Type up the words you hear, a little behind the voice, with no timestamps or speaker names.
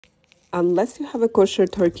Unless you have a kosher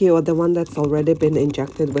turkey or the one that's already been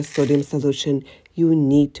injected with sodium solution, you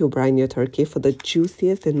need to brine your turkey for the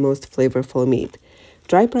juiciest and most flavorful meat.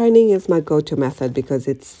 Dry brining is my go-to method because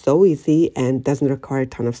it's so easy and doesn't require a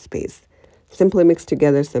ton of space. Simply mix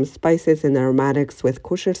together some spices and aromatics with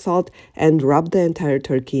kosher salt and rub the entire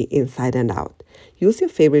turkey inside and out. Use your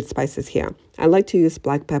favorite spices here. I like to use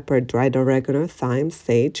black pepper, dried oregano, thyme,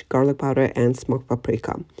 sage, garlic powder, and smoked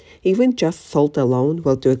paprika. Even just salt alone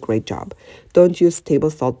will do a great job. Don't use table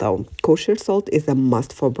salt though. Kosher salt is a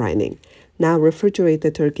must for brining. Now refrigerate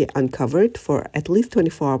the turkey uncovered for at least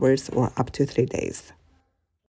 24 hours or up to 3 days.